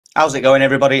How's it going,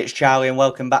 everybody? It's Charlie, and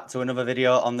welcome back to another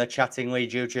video on the Chatting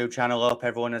Leeds YouTube channel. Hope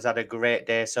everyone has had a great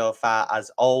day so far, as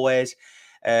always.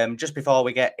 Just before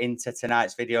we get into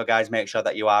tonight's video, guys, make sure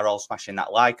that you are all smashing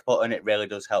that like button. It really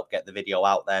does help get the video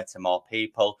out there to more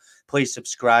people. Please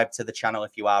subscribe to the channel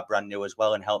if you are brand new as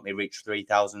well, and help me reach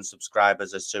 3,000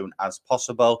 subscribers as soon as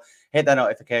possible. Hit that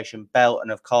notification bell, and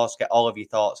of course, get all of your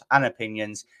thoughts and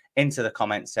opinions into the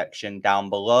comment section down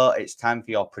below. It's time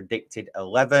for your predicted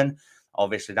 11.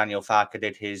 Obviously, Daniel Farke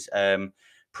did his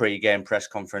pre-game press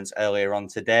conference earlier on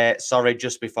today. Sorry,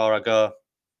 just before I go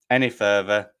any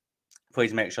further,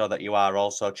 please make sure that you are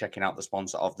also checking out the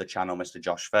sponsor of the channel, Mr.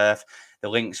 Josh Firth. The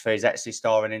links for his Etsy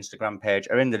store and Instagram page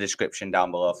are in the description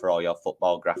down below for all your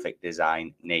football graphic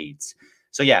design needs.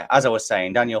 So yeah, as I was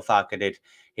saying, Daniel Farke did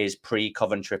his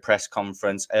pre-Coventry press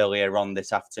conference earlier on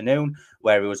this afternoon,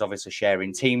 where he was obviously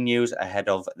sharing team news ahead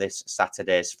of this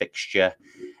Saturday's fixture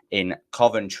in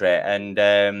Coventry. And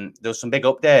there was some big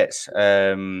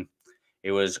updates.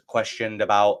 He was questioned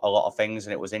about a lot of things,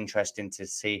 and it was interesting to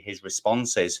see his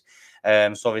responses.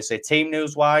 So obviously, team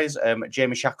news-wise,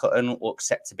 Jamie Shackleton looks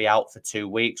set to be out for 2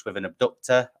 weeks with an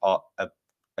abductor, or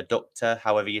adductor,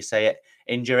 however you say it,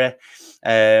 injury,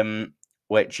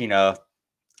 which,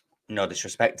 no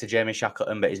disrespect to Jamie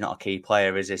Shackleton, but he's not a key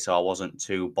player, is he? So I wasn't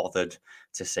too bothered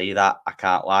to see that. I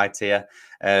can't lie to you.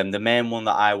 The main one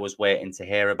that I was waiting to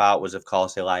hear about was, of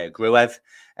course, GRUEV.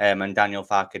 And Daniel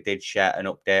Farke did share an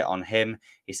update on him.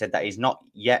 He said that he's not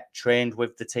yet trained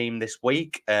with the team this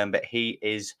week, but he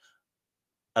is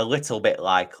a little bit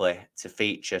likely to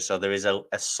feature. So there is a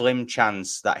slim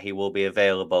chance that he will be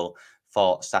available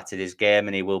for Saturday's game,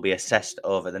 and he will be assessed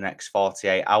over the next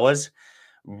 48 hours.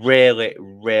 Really,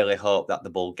 really hope that the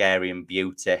Bulgarian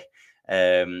beauty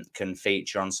can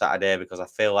feature on Saturday, because I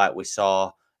feel like we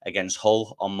saw against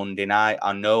Hull on Monday night.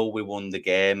 I know we won the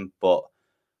game, but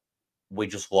we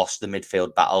just lost the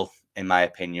midfield battle, in my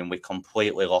opinion. We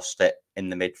completely lost it in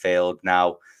the midfield.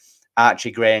 Now,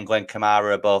 Archie Gray and Glenn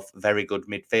Kamara are both very good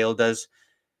midfielders,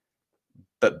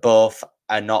 but both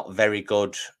are not very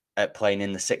good at playing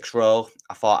in the sixth role.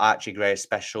 I thought Archie Gray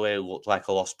especially looked like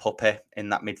a lost puppy in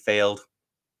that midfield.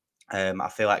 I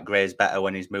feel like Gray's better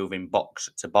when he's moving box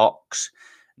to box,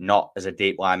 not as a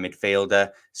deep line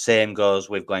midfielder. Same goes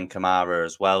with Glenn Kamara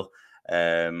as well.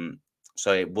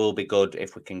 So it will be good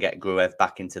if we can get GRUEV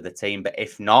back into the team. But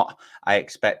if not, I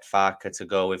expect Farke to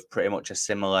go with pretty much a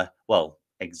similar, well,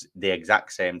 the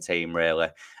exact same team, really,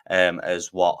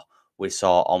 as what we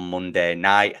saw on Monday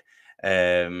night.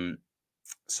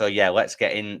 So yeah, let's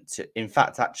get into. In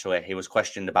fact, actually, he was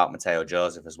questioned about Mateo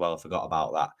Joseph as well. I forgot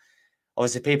about that.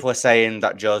 Obviously, people are saying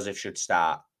that Joseph should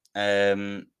start.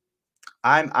 I'm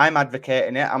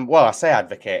advocating it. I say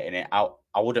advocating it. I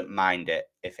wouldn't mind it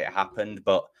if it happened,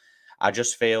 but I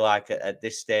just feel like at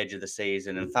this stage of the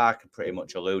season, and Farke pretty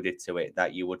much alluded to it,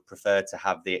 that you would prefer to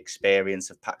have the experience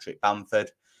of Patrick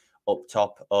Bamford up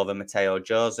top over Mateo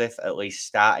Joseph, at least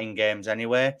starting games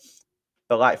anyway.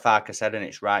 But like Farke said, and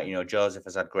it's right, Joseph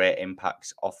has had great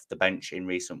impacts off the bench in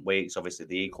recent weeks. Obviously,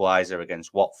 the equaliser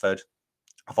against Watford.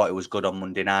 I thought it was good on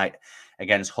Monday night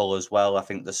against Hull as well. I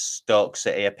think the Stoke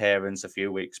City appearance a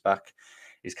few weeks back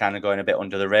is kind of going a bit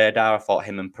under the radar. I thought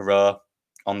him and Perot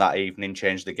on that evening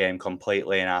changed the game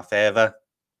completely in our favour.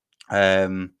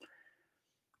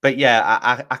 But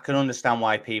yeah, I can understand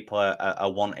why people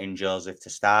are wanting Joseph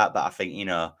to start. But I think,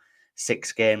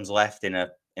 6 games left in a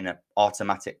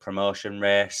automatic promotion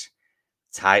race,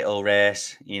 title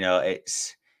race,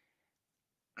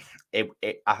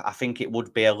 I think it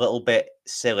would be a little bit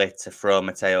silly to throw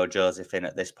Mateo Joseph in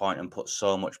at this point and put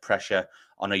so much pressure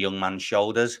on a young man's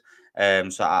shoulders.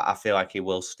 So I feel like he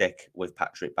will stick with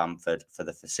Patrick Bamford for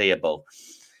the foreseeable.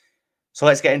 So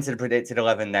let's get into the predicted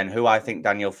 11 then, who I think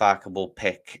Daniel Farke will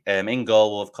pick. In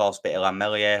goal will, of course, be Illan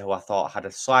Meslier, who I thought had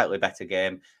a slightly better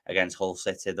game against Hull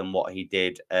City than what he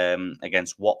did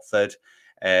against Watford.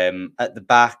 At the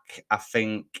back, I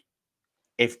think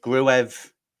if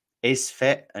GRUEV is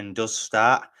fit and does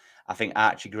start, I think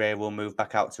Archie Gray will move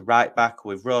back out to right back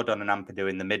with Rodon and Ampadu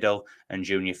in the middle and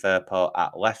Junior Firpo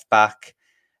at left back.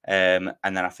 And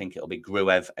then I think it'll be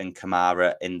GRUEV and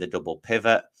Kamara in the double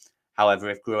pivot. However,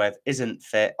 if GRUEV isn't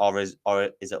fit or is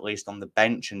at least on the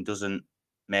bench and doesn't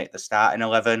make the starting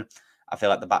 11, I feel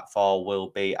like the back four will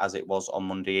be as it was on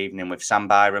Monday evening, with Sam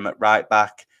Byram at right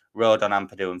back, Rodon,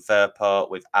 Ampadu and Firpo,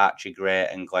 with Archie Gray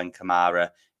and Glenn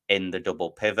Kamara in the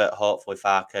double pivot. Hopefully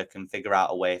Farke can figure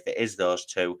out a way, if it is those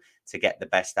two, to get the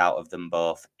best out of them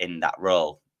both in that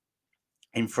role.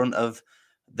 In front of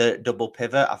the double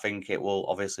pivot, I think it will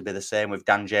obviously be the same, with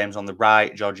Dan James on the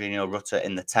right, Jorginho Rutter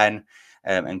in the 10,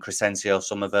 and Crescencio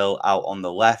Somerville out on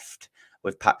the left.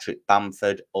 with Patrick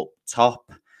Bamford up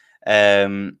top.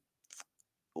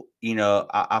 You know,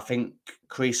 I think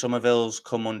Chris Somerville's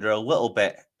come under a little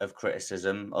bit of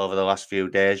criticism over the last few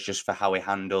days just for how he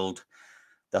handled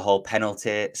the whole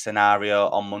penalty scenario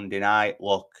on Monday night.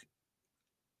 Look,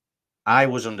 I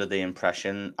was under the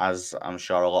impression, as I'm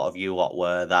sure a lot of you lot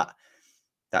were, that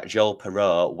Joel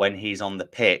Perreault, when he's on the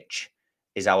pitch,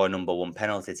 is our number one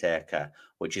penalty taker,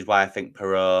 which is why I think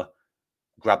Perreault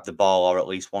grabbed the ball or at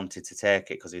least wanted to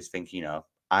take it because he's thinking, you know,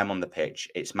 I'm on the pitch,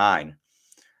 it's mine.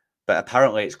 But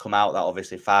apparently it's come out that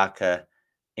obviously Farke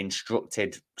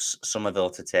instructed Somerville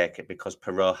to take it because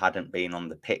Perreault hadn't been on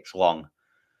the pitch long,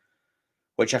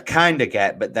 which I kind of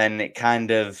get, but then it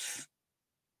kind of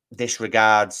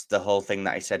disregards the whole thing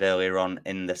that I said earlier on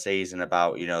in the season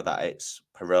about, you know, that it's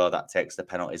Perreault that takes the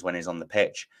penalties when he's on the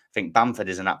pitch. I think Bamford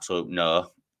is an absolute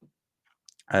no.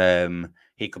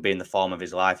 He could be in the form of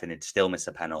his life and he'd still miss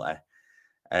a penalty.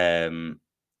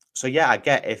 So yeah, I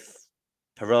get if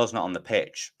Perreault's not on the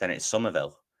pitch, then it's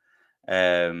Somerville.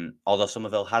 Although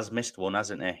Somerville has missed one,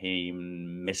 hasn't he? He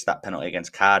missed that penalty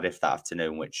against Cardiff that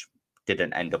afternoon, which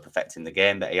didn't end up affecting the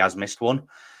game, but he has missed one.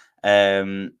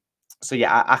 So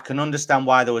yeah, I can understand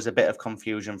why there was a bit of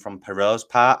confusion from Perreault's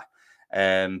part.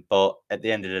 But at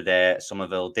the end of the day,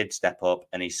 Somerville did step up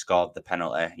and he scored the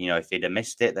penalty. You know, if he'd have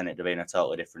missed it, then it'd have been a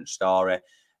totally different story.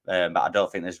 But I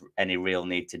don't think there's any real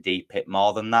need to deep it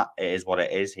more than that. It is what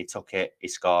it is. He took it, he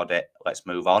scored it. Let's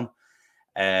move on.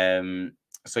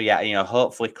 So yeah, you know,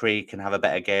 hopefully Creed can have a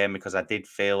better game because I did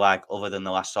feel like other than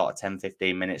the last sort of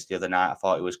 10-15 minutes the other night, I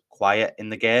thought he was quiet in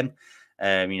the game.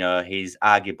 You know, he's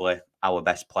arguably our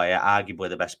best player, arguably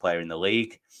the best player in the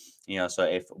league. You know, so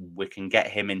if we can get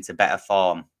him into better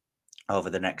form over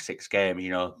the next 6 games,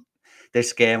 you know,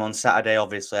 this game on Saturday,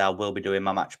 obviously, I will be doing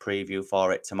my match preview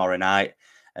for it tomorrow night,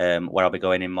 where I'll be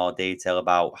going in more detail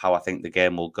about how I think the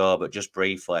game will go. But just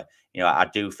briefly, you know, I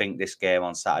do think this game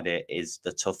on Saturday is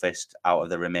the toughest out of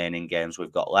the remaining games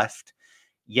we've got left.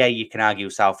 Yeah, you can argue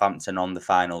Southampton on the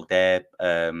final day,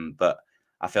 but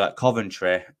I feel like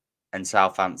Coventry and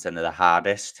Southampton are the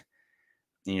hardest.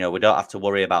 You know, we don't have to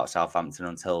worry about Southampton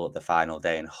until the final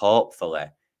day, and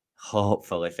hopefully,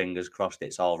 fingers crossed,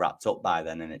 it's all wrapped up by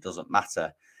then and it doesn't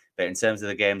matter. But in terms of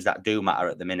the games that do matter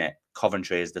at the minute,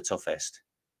 Coventry is the toughest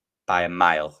by a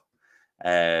mile.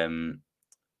 And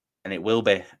it will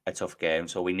be a tough game,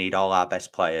 so we need all our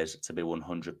best players to be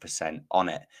 100% on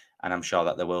it. And I'm sure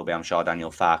that there will be. I'm sure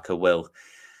Daniel Farke will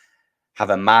have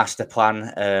a master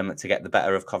plan to get the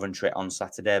better of Coventry on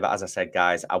Saturday. But as I said,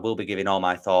 guys, I will be giving all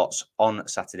my thoughts on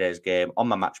Saturday's game on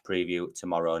my match preview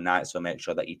tomorrow night. So make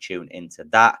sure that you tune into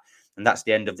that. And that's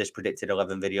the end of this predicted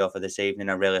 11 video for this evening.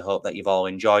 I really hope that you've all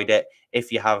enjoyed it.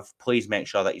 If you have, please make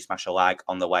sure that you smash a like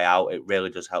on the way out. It really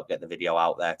does help get the video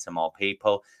out there to more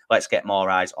people. Let's get more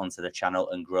eyes onto the channel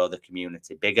and grow the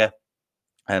community bigger.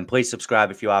 And please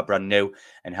subscribe if you are brand new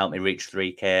and help me reach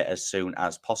 3K as soon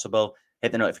as possible.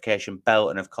 Hit the notification bell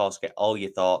and, of course, get all your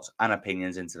thoughts and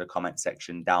opinions into the comment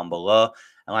section down below.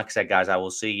 And like I said, guys, I will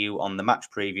see you on the match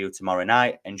preview tomorrow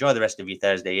night. Enjoy the rest of your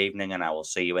Thursday evening, and I will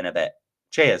see you in a bit.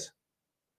 Cheers.